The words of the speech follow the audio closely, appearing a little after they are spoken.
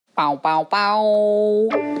Bow, bow, bow.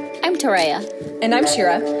 I'm Toraya. And I'm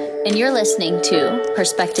Shira. And you're listening to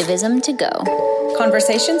Perspectivism to Go.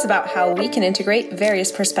 Conversations about how we can integrate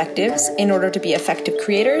various perspectives in order to be effective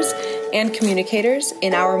creators and communicators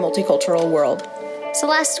in our multicultural world. So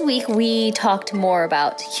last week we talked more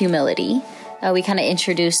about humility. We kind of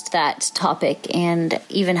introduced that topic and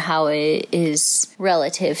even how it is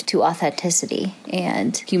relative to authenticity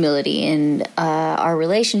and humility in our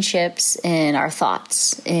relationships, in our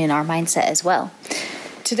thoughts, in our mindset as well.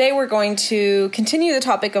 Today we're going to continue the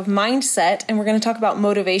topic of mindset, and we're going to talk about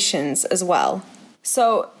motivations as well.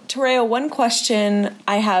 So, Toraya, one question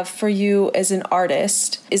I have for you as an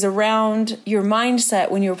artist is around your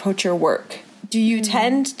mindset when you approach your work. Do you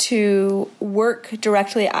tend to work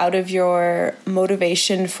directly out of your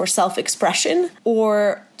motivation for self-expression,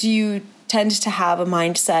 or do you tend to have a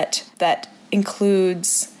mindset that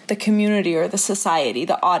includes the community or the society,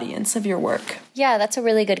 the audience of your work? Yeah, that's a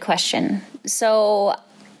really good question. So,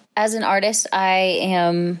 as an artist, I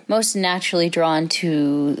am most naturally drawn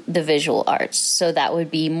to the visual arts. So that would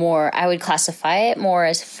be more, I would classify it more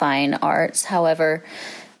as fine arts. However,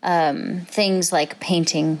 things like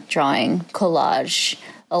painting, drawing, collage,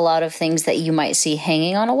 a lot of things that you might see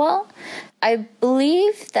hanging on a wall. I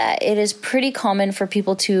believe that it is pretty common for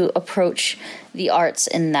people to approach the arts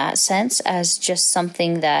in that sense as just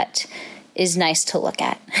something that is nice to look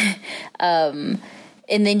at.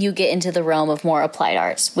 And then you get into the realm of more applied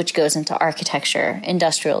arts, which goes into architecture,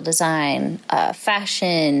 industrial design,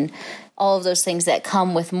 fashion, all of those things that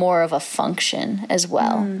come with more of a function as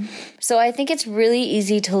well. So I think it's really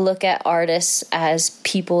easy to look at artists as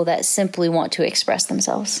people that simply want to express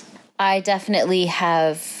themselves. I definitely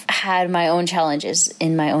have had my own challenges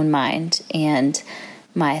in my own mind and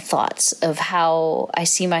my thoughts of how I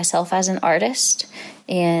see myself as an artist.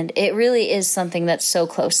 And it really is something that's so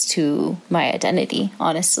close to my identity,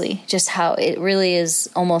 honestly. Just how it really is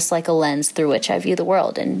almost like a lens through which I view the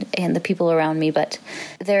world and the people around me. But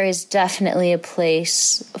there is definitely a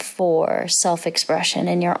place for self-expression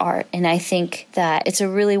in your art. And I think that it's a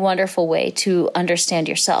really wonderful way to understand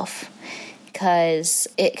yourself because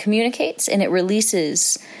it communicates and it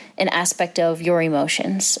releases an aspect of your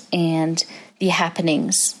emotions and the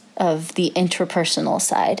happenings of the interpersonal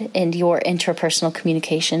side and your interpersonal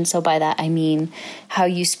communication. So by that, I mean how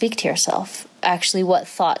you speak to yourself, actually what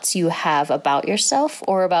thoughts you have about yourself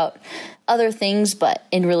or about other things, but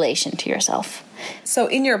in relation to yourself. So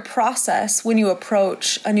in your process, when you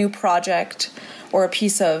approach a new project or a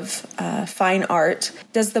piece of fine art,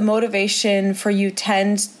 does the motivation for you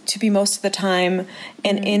tend to be most of the time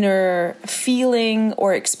an inner feeling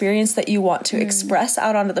or experience that you want to express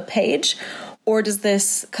out onto the page? Or does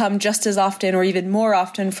this come just as often or even more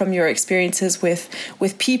often from your experiences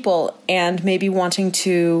with people and maybe wanting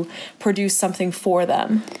to produce something for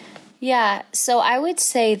them? Yeah, so I would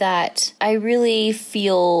say that I really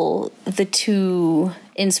feel the two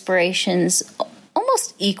inspirations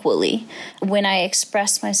almost equally. When I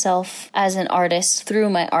express myself as an artist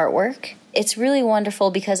through my artwork, it's really wonderful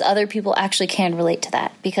because other people actually can relate to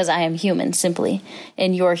that because I am human simply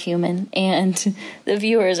and you're human and the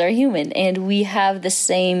viewers are human and we have the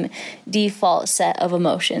same default set of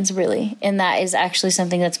emotions really. And that is actually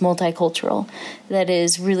something that's multicultural, that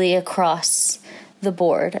is really across the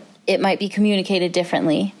board. It might be communicated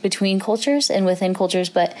differently between cultures and within cultures,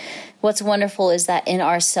 but what's wonderful is that in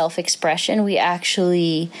our self-expression, we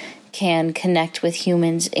actually can connect with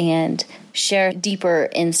humans and share deeper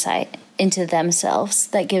insight into themselves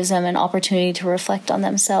that gives them an opportunity to reflect on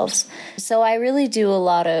themselves. So I really do a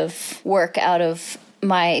lot of work out of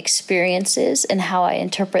my experiences and how I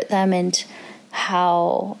interpret them and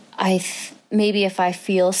how maybe if I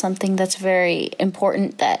feel something that's very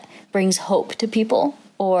important that brings hope to people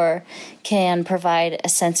or can provide a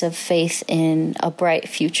sense of faith in a bright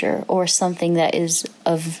future or something that is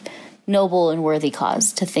of noble and worthy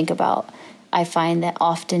cause to think about, I find that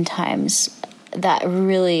oftentimes that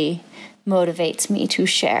really motivates me to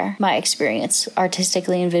share my experience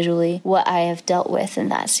artistically and visually, what I have dealt with in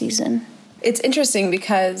that season. It's interesting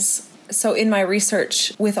because, so in my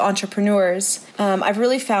research with entrepreneurs, I've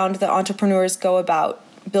really found that entrepreneurs go about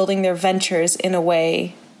building their ventures in a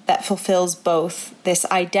way that fulfills both this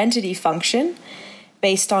identity function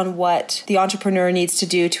based on what the entrepreneur needs to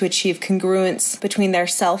do to achieve congruence between their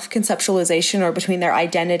self-conceptualization or between their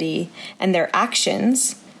identity and their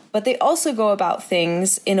actions, but they also go about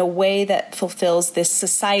things in a way that fulfills this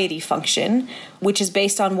society function, which is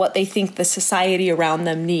based on what they think the society around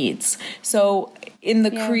them needs. So in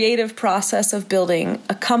the creative process of building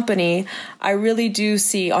a company, I really do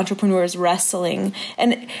see entrepreneurs wrestling.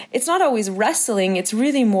 And it's not always wrestling, it's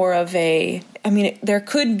really more of there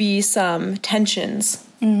could be some tensions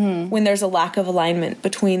when there's a lack of alignment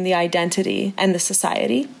between the identity and the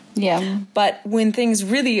society. Yeah. But when things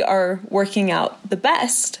really are working out the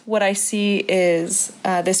best, what I see is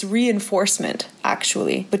this reinforcement,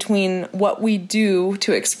 actually, between what we do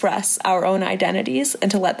to express our own identities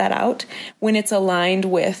and to let that out when it's aligned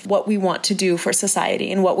with what we want to do for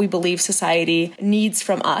society and what we believe society needs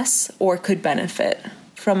from us or could benefit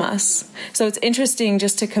from us. So it's interesting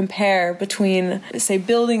just to compare between, say,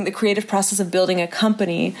 building the creative process of building a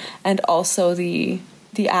company and also the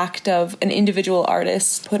act of an individual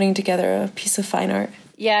artist putting together a piece of fine art.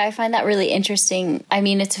 Yeah, I find that really interesting. I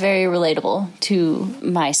mean, it's very relatable to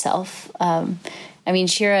myself.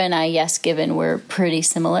 Shira and I, yes, given we're pretty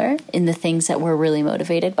similar in the things that we're really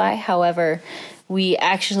motivated by. However, we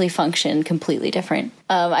actually function completely different.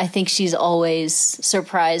 I think she's always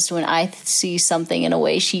surprised when I see something in a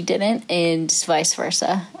way she didn't, and vice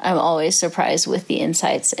versa. I'm always surprised with the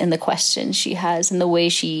insights and the questions she has and the way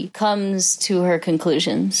she comes to her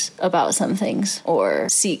conclusions about some things or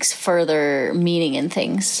seeks further meaning in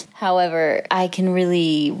things. However, I can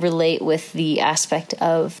really relate with the aspect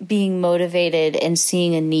of being motivated and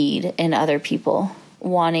seeing a need in other people,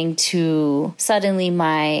 wanting to suddenly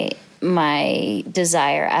my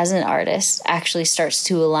desire as an artist actually starts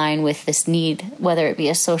to align with this need, whether it be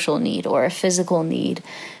a social need or a physical need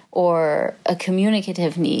or a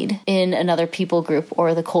communicative need in another people group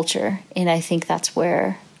or the culture. And I think that's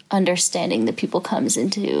where understanding the people comes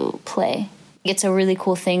into play. It's a really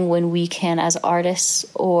cool thing when we can, as artists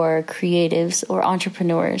or creatives or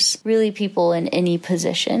entrepreneurs, really people in any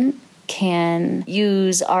position, can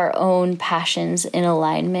use our own passions in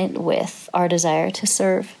alignment with our desire to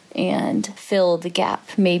serve and fill the gap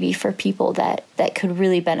maybe for people that could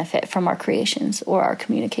really benefit from our creations or our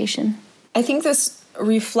communication. I think this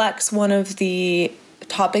reflects one of the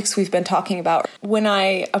topics we've been talking about. When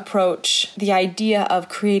I approach the idea of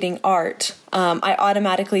creating art, I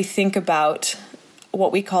automatically think about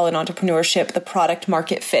what we call in entrepreneurship the product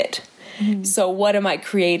market fit. Mm-hmm. So what am I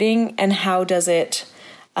creating and how does it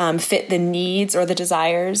fit the needs or the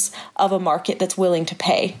desires of a market that's willing to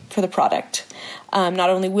pay for the product? Not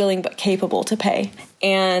only willing, but capable to pay.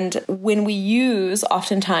 And when we use,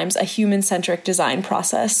 oftentimes, a human-centric design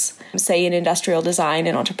process, say in industrial design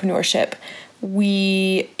and entrepreneurship,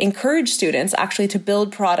 we encourage students actually to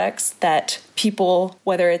build products that people,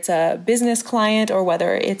 whether it's a business client or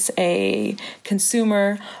whether it's a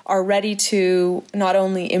consumer, are ready to not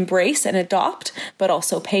only embrace and adopt, but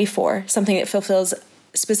also pay for, something that fulfills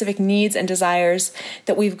specific needs and desires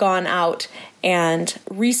that we've gone out and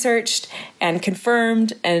researched and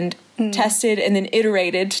confirmed and tested and then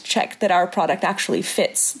iterated to check that our product actually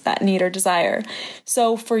fits that need or desire.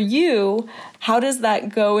 So for you, how does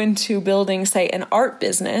that go into building, say, an art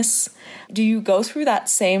business? Do you go through that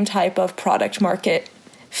same type of product market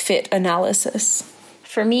fit analysis?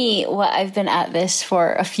 For me, I've been at this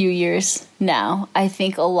for a few years now. I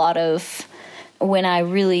think a lot of when I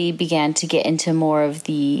really began to get into more of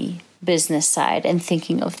the business side and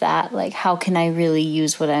thinking of that, like how can I really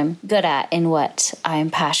use what I'm good at and what I'm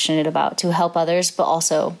passionate about to help others, but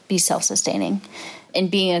also be self-sustaining. And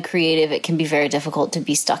being a creative, it can be very difficult to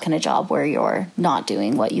be stuck in a job where you're not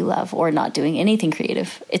doing what you love or not doing anything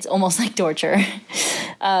creative. It's almost like torture.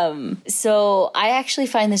 So I actually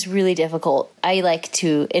find this really difficult. I like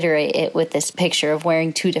to iterate it with this picture of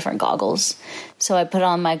wearing two different goggles. So I put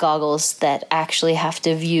on my goggles that actually have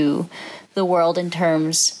to view the world in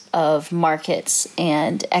terms of markets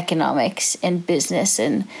and economics and business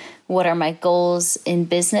and what are my goals in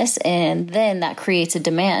business, and then that creates a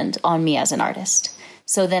demand on me as an artist.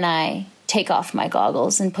 So then I take off my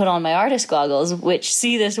goggles and put on my artist goggles, which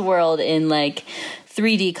see this world in like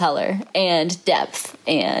 3D color and depth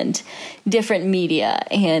and different media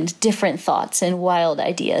and different thoughts and wild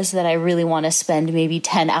ideas that I really want to spend maybe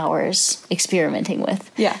 10 hours experimenting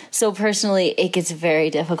with. Yeah. So personally, it gets very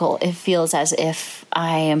difficult. It feels as if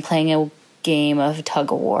I am playing a game of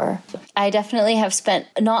tug of war. I definitely have spent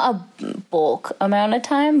not a bulk amount of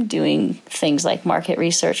time doing things like market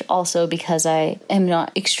research, also because I am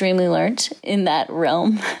not extremely learned in that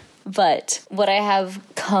realm. But what I have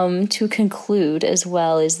come to conclude as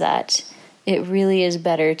well is that it really is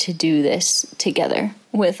better to do this together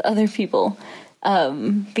with other people.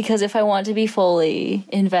 Because if I want to be fully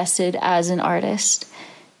invested as an artist,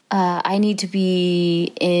 I need to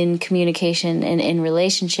be in communication and in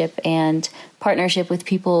relationship and partnership with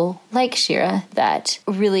people like Shira that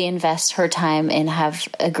really invest her time and have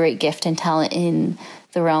a great gift and talent in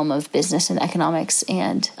the realm of business and economics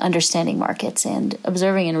and understanding markets and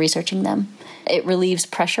observing and researching them. It relieves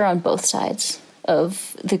pressure on both sides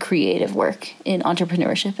of the creative work in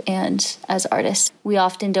entrepreneurship and as artists. We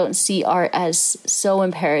often don't see art as so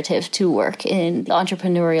imperative to work in the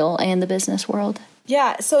entrepreneurial and the business world.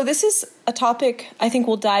 Yeah, so this is a topic I think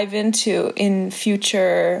we'll dive into in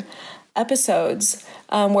future episodes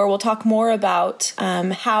where we'll talk more about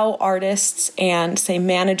how artists and, say,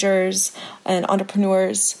 managers and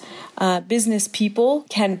entrepreneurs, business people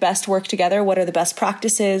can best work together. What are the best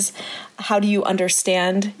practices? How do you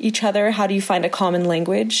understand each other? How do you find a common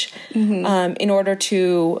language in order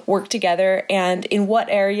to work together? And in what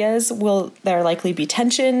areas will there likely be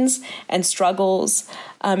tensions and struggles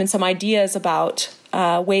and some ideas about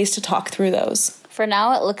ways to talk through those? For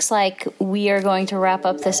now, it looks like we are going to wrap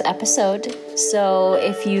up this episode. So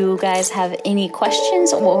if you guys have any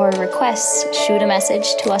questions or requests, shoot a message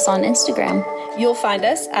to us on Instagram. You'll find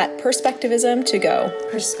us at Perspectivism to Go.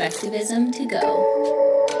 Perspectivism to Go.